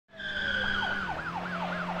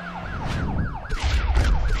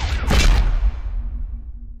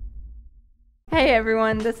Hey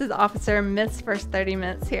everyone, this is Officer Miss First 30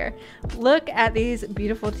 Minutes here. Look at these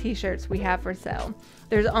beautiful t-shirts we have for sale.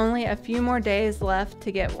 There's only a few more days left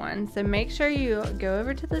to get one, so make sure you go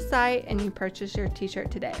over to the site and you purchase your t-shirt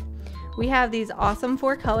today. We have these awesome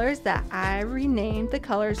 4 colors that I renamed the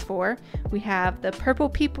colors for. We have the Purple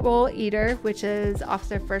People Eater, which is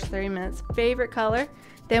Officer First 30 Minutes' favorite color.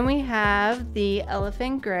 Then we have the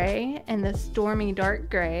Elephant Gray and the Stormy Dark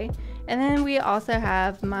Gray. And then we also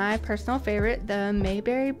have my personal favorite, the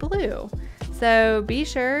Mayberry Blue. So be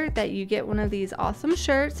sure that you get one of these awesome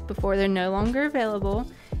shirts before they're no longer available.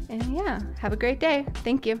 And yeah, have a great day.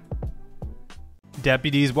 Thank you.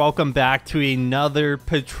 Deputies, welcome back to another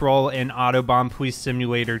patrol in Autobahn Police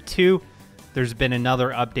Simulator 2. There's been another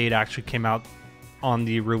update actually came out on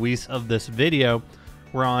the release of this video.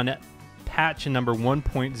 We're on patch number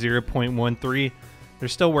 1.0.13. They're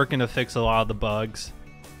still working to fix a lot of the bugs.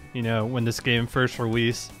 You know, when this game first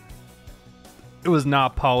released, it was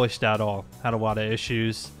not polished at all. Had a lot of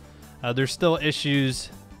issues. There's still issues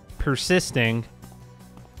persisting,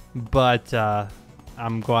 but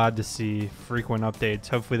I'm glad to see frequent updates.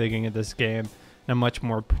 Hopefully they can get this game in a much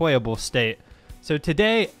more playable state. So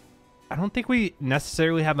today, I don't think we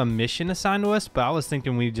necessarily have a mission assigned to us, but I was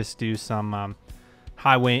thinking we just do some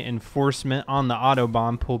highway enforcement on the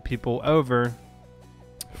Autobahn, pull people over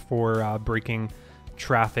for breaking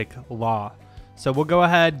traffic law. So we'll go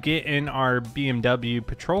ahead, get in our BMW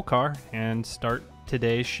patrol car and start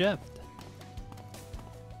today's shift.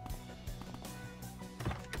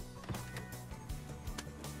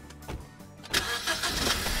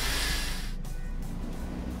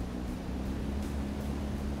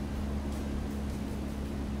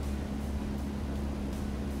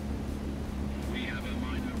 We have a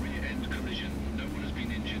minor rear-end collision. No one has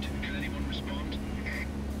been injured. Can anyone respond?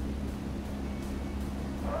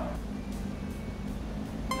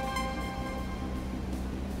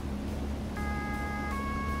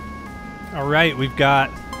 All right, we've got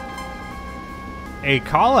a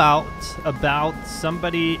call out about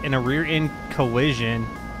somebody in a rear end collision.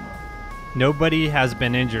 Nobody has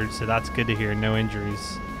been injured, so that's good to hear. No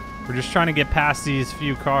injuries. We're just trying to get past these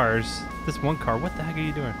few cars. This one car, what the heck are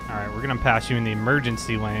you doing? All right, we're gonna pass you in the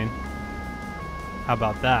emergency lane. How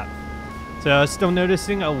about that? So still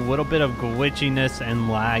noticing a little bit of glitchiness and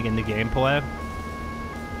lag in the gameplay.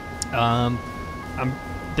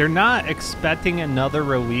 They're not expecting another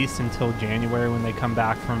release until January when they come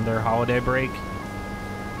back from their holiday break.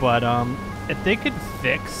 But if they could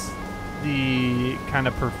fix the kind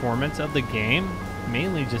of performance of the game,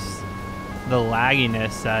 mainly just the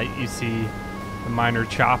lagginess that you see, the minor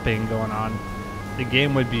chopping going on, the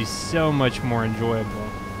game would be so much more enjoyable.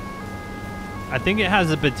 I think it has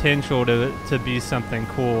the potential to be something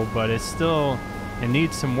cool, but it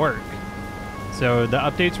needs some work. So the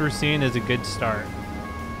updates we're seeing is a good start.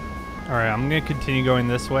 Alright, I'm going to continue going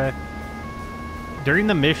this way. During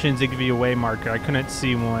the missions, they give you a way marker. I couldn't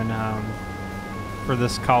see one for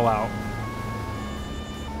this call out.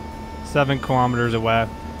 7 kilometers away.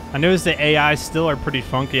 I noticed the AI still are pretty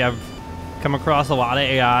funky. I've come across a lot of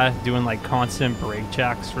AI doing like constant brake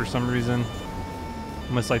checks for some reason.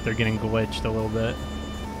 Almost like they're getting glitched a little bit.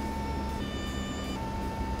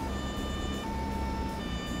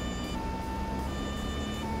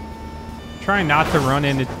 Trying not to run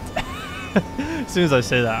into... As soon as I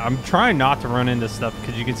say that, I'm trying not to run into stuff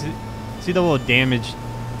because you can see the little damage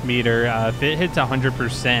meter. If it hits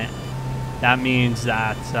 100%, that means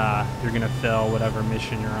that you're going to fail whatever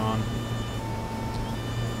mission you're on.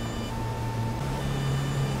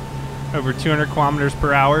 Over 200 kilometers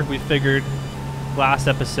per hour. We figured last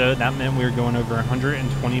episode that meant we were going over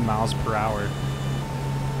 120 miles per hour.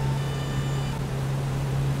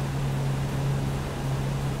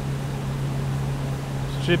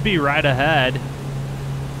 Should be right ahead.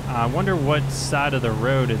 I wonder what side of the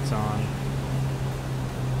road it's on.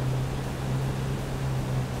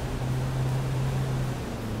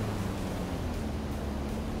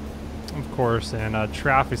 Of course, and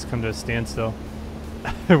traffic's come to a standstill.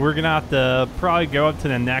 We're gonna have to probably go up to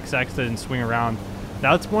the next exit and swing around.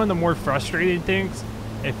 That's one of the more frustrating things.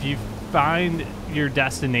 If you find your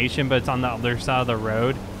destination but it's on the other side of the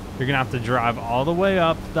road, you're gonna have to drive all the way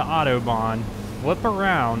up the Autobahn, flip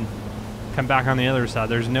around, come back on the other side.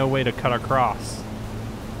 There's no way to cut across.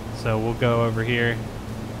 So we'll go over here.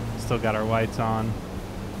 Still got our lights on.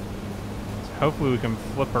 So hopefully we can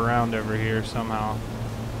flip around over here somehow.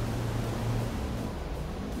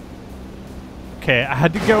 Okay, I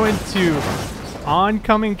had to go into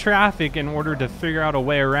oncoming traffic in order to figure out a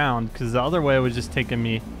way around, because the other way was just taking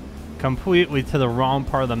me completely to the wrong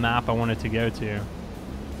part of the map I wanted to go to.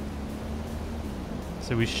 So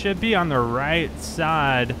So we should be on the right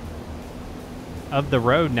side of the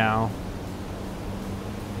road now.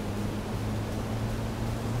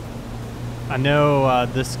 I know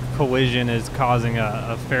this collision is causing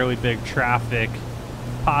a fairly big traffic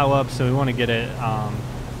pileup, so we want to get it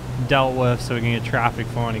dealt with so we can get traffic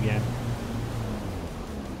flowing again.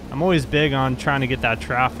 I'm always big on trying to get that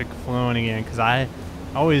traffic flowing again because I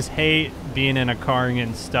always hate being in a car and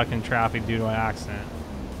getting stuck in traffic due to an accident.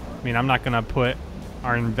 I mean, I'm not going to put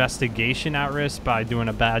our investigation at risk by doing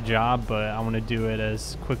a bad job, but I want to do it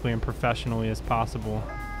as quickly and professionally as possible.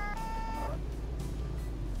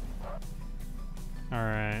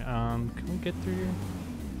 Alright, can we get through here?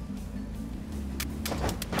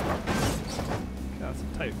 That's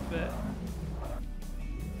a tight fit.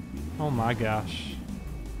 Oh my gosh.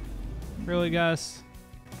 Really, guys?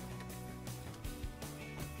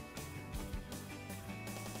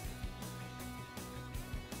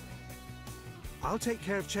 I'll take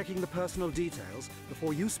care of checking the personal details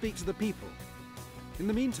before you speak to the people. In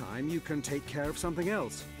the meantime, you can take care of something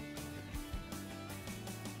else.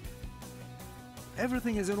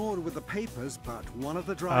 Everything is in order with the papers, but one of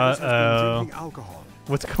the drivers has been drinking alcohol.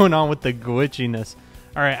 What's going on with the glitchiness?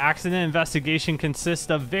 Alright, accident investigation consists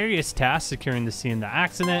of various tasks: securing the scene of the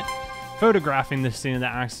accident, photographing the scene of the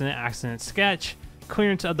accident, accident sketch,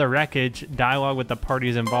 clearance of the wreckage, dialogue with the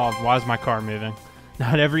parties involved. Why is my car moving?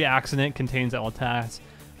 Not every accident contains all tasks.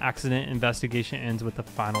 Accident investigation ends with the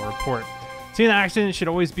final report. Scene of the accident should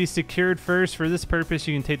always be secured first. For this purpose,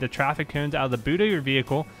 you can take the traffic cones out of the boot of your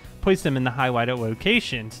vehicle, place them in the highlighted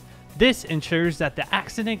locations. This ensures that the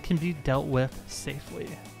accident can be dealt with safely.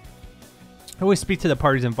 Always speak to the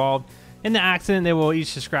parties involved. In the accident, they will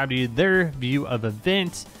each describe to you their view of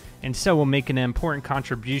events, and so will make an important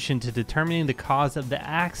contribution to determining the cause of the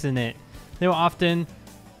accident. They will often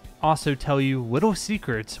also tell you little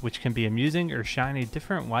secrets which can be amusing or shine a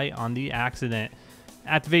different light on the accident.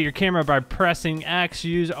 Activate your camera by pressing X.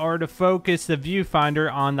 Use R to focus the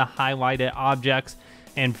viewfinder on the highlighted objects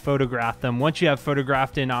and photograph them. Once you have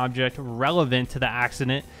photographed an object relevant to the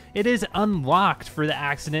accident, it is unlocked for the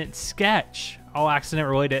accident sketch. All accident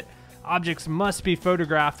related objects must be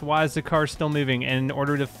photographed. Why is the car still moving? And in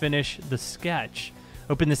order to finish the sketch,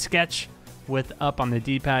 open the sketch with up on the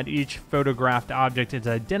D-pad. Each photographed object is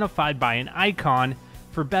identified by an icon.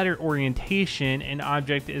 For better orientation, an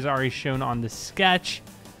object is already shown on the sketch.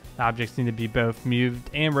 The objects need to be both moved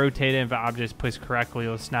and rotated. If the object is placed correctly, it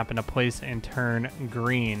will snap into place and turn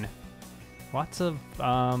green. Lots of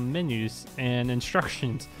menus and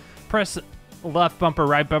instructions. Press left bumper,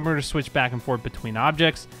 right bumper to switch back and forth between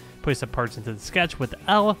objects. Place the parts into the sketch with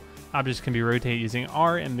L. Objects can be rotated using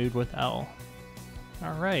R and moved with L.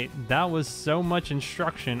 Alright, that was so much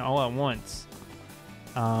instruction all at once.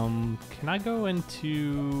 Can I go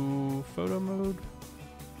into photo mode?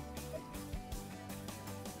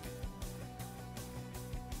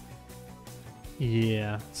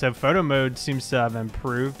 Yeah, so photo mode seems to have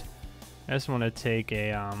improved. I just want to take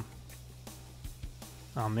a,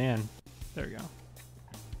 oh man, there we go.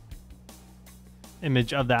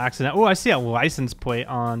 Image of the accident. Oh, I see a license plate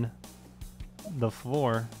on the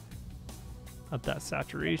floor. Up that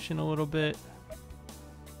saturation a little bit.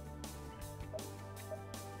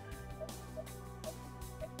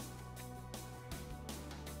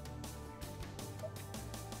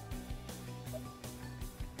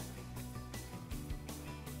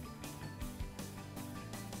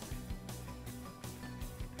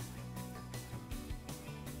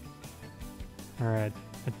 All right,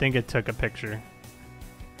 I think it took a picture.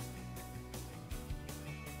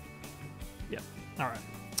 Yep, all right.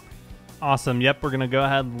 Awesome. Yep, we're going to go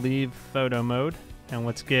ahead and leave photo mode. And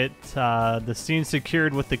let's get the scene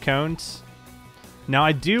secured with the cones. Now,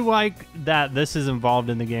 I do like that this is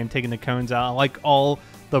involved in the game, taking the cones out. I like all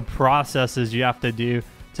the processes you have to do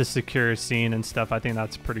to secure a scene and stuff. I think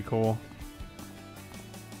that's pretty cool.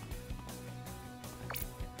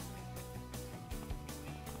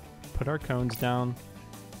 Put our cones down.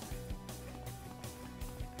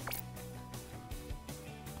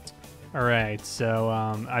 All right, so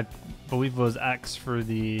I believe it was X for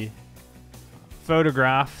the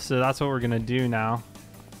photograph, so that's what we're gonna do now.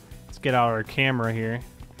 Let's get out our camera here.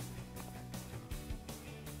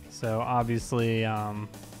 So obviously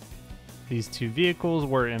these two vehicles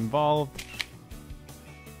were involved.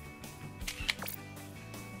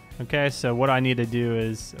 Okay, so what I need to do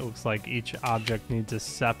is, it looks like each object needs a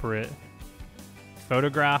separate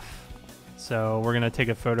photograph. So we're gonna take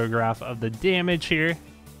a photograph of the damage here.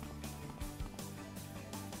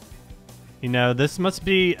 You know, this must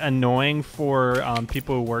be annoying for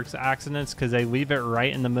people who works accidents because they leave it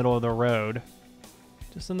right in the middle of the road.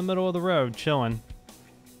 Just in the middle of the road, chilling.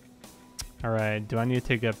 All right, do I need to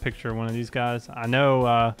take a picture of one of these guys? I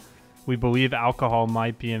know we believe alcohol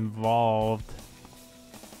might be involved.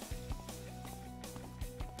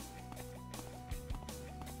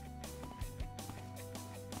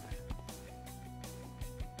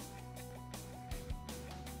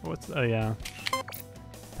 Oh yeah.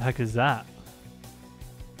 The heck is that?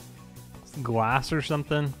 It's glass or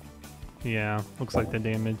something? Yeah, looks like the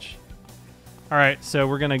damage. All right, so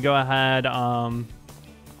we're gonna go ahead.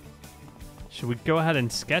 Should we go ahead and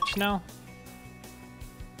sketch now?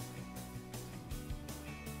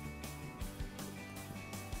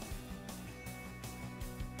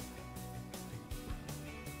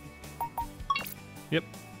 Yep.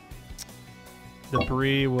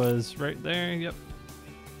 Debris was right there. Yep.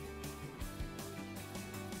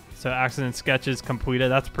 So accident sketches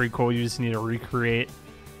completed. That's pretty cool. You just need to recreate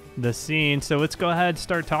the scene. So let's go ahead and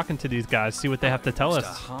start talking to these guys, see what they have to tell Mr.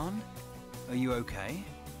 us. Hahn, are you okay?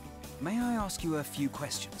 May I ask you a few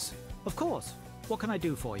questions? Of course. What can I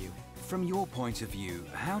do for you? From your point of view,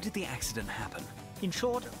 how did the accident happen? In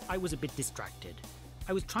short, I was a bit distracted.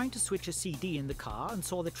 I was trying to switch a CD in the car and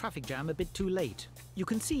saw the traffic jam a bit too late. You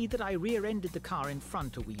can see that I rear-ended the car in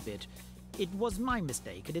front a wee bit. It was my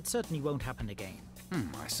mistake, and it certainly won't happen again.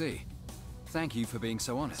 I see. Thank you for being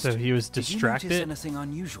so honest. So he was distracted? Did you notice anything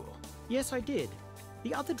unusual? Yes, I did.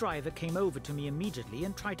 The other driver came over to me immediately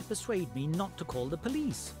and tried to persuade me not to call the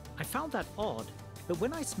police. I found that odd, but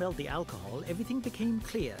when I smelled the alcohol, everything became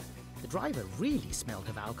clear. The driver really smelled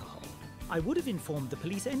of alcohol. I would have informed the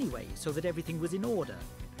police anyway, so that everything was in order.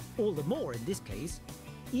 All the more in this case.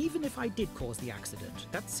 Even if I did cause the accident,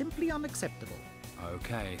 that's simply unacceptable.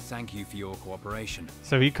 Okay, thank you for your cooperation.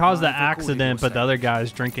 So he caused the I've recorded accident, your but the other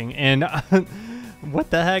guy's drinking. And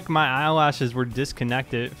what the heck? My eyelashes were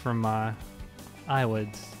disconnected from my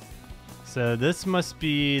eyelids. So this must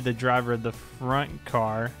be the driver of the front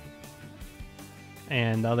car.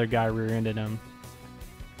 And the other guy rear-ended him.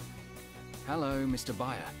 Hello, Mr.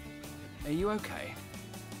 Bayer. Are you okay?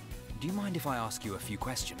 Do you mind if I ask you a few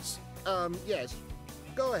questions? Yes.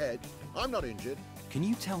 Go ahead. I'm not injured. Can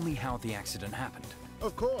you tell me how the accident happened?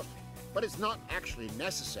 Of course. But it's not actually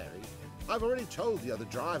necessary. I've already told the other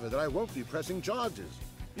driver that I won't be pressing charges.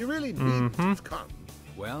 You really need to come.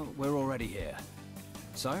 Well, we're already here.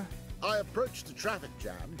 So? I approached the traffic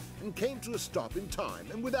jam and came to a stop in time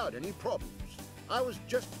and without any problems. I was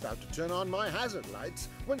just about to turn on my hazard lights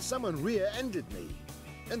when someone rear-ended me.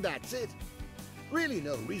 And that's it. Really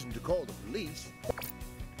no reason to call the police.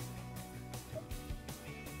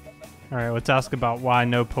 All right, let's ask about why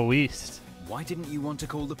no police. Why didn't you want to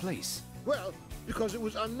call the police? Well, because it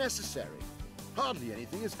was unnecessary. Hardly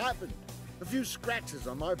anything has happened. A few scratches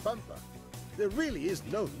on my bumper. There really is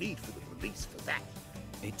no need for the police for that.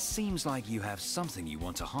 It seems like you have something you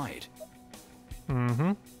want to hide.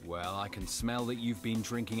 Well, I can smell that you've been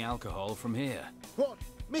drinking alcohol from here. What?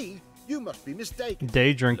 Me? You must be mistaken.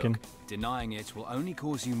 Day drinking. Look, denying it will only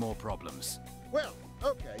cause you more problems. Well,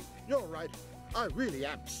 okay, you're right. I really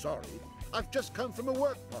am sorry. I've just come from a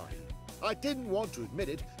work party. I didn't want to admit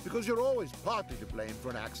it because you're always partly to blame for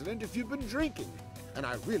an accident if you've been drinking. And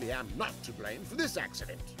I really am not to blame for this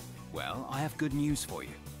accident. Well, I have good news for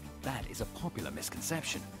you. That is a popular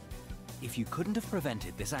misconception. If you couldn't have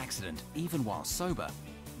prevented this accident even while sober,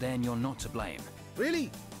 then you're not to blame.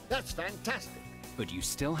 Really? That's fantastic. But you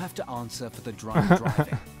still have to answer for the drunk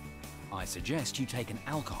driving. I suggest you take an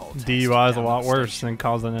alcohol test. DUI is a down lot at the worse station. than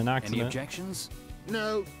causing an Any accident. objections?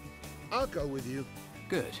 No, I'll go with you.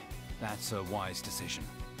 Good. That's a wise decision.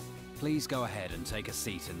 Please go ahead and take a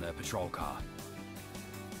seat in the patrol car.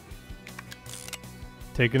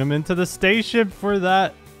 Taking him into the station for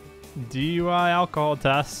that DUI alcohol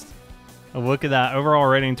test. Oh, look at that. Overall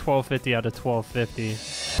rating 1250 out of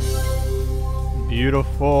 1250.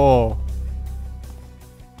 Beautiful.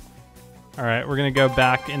 All right, we're going to go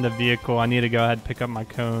back in the vehicle. I need to go ahead and pick up my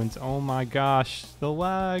cones. Oh my gosh, the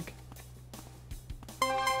lag.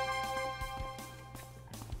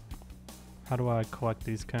 How do I collect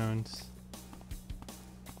these cones?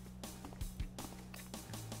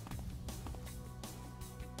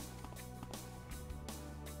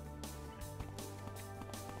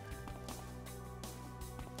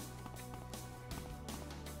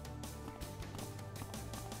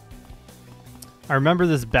 I remember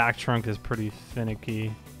this back trunk is pretty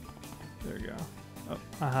finicky. There we go. Oh,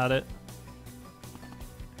 I had it.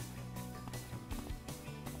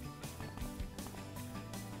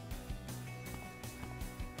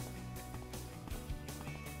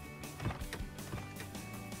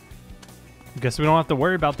 Guess we don't have to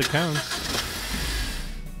worry about the cones. So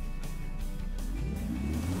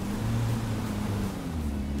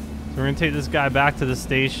we're gonna take this guy back to the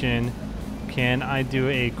station. Can I do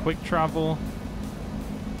a quick travel?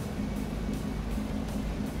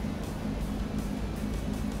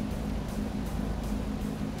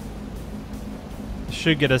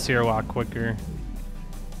 Should get us here a lot quicker.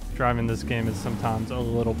 Driving this game is sometimes a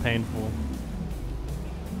little painful.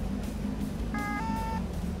 Alright,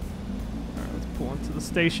 let's pull into the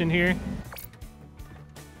station here.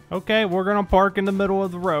 Okay, we're gonna park in the middle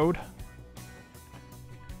of the road.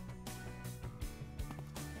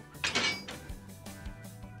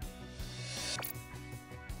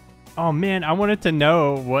 Oh man, I wanted to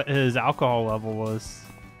know what his alcohol level was.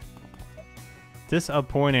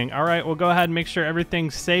 Disappointing. All right, we'll go ahead and make sure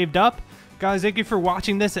everything's saved up. Guys, thank you for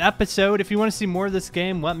watching this episode. If you want to see more of this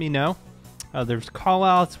game, let me know. There's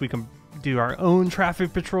call-outs. We can do our own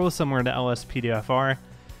traffic patrol similar to LSPDFR.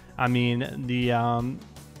 I mean,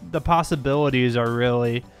 the possibilities are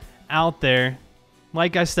really out there.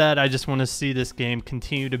 Like I said, I just want to see this game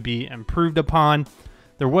continue to be improved upon.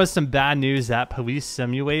 There was some bad news that Police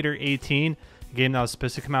Simulator 18, a game that was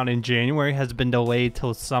supposed to come out in January, has been delayed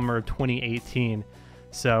till summer of 2018.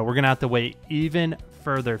 So we're going to have to wait even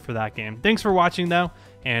further for that game. Thanks for watching, though,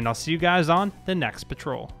 and I'll see you guys on the next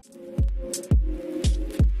patrol.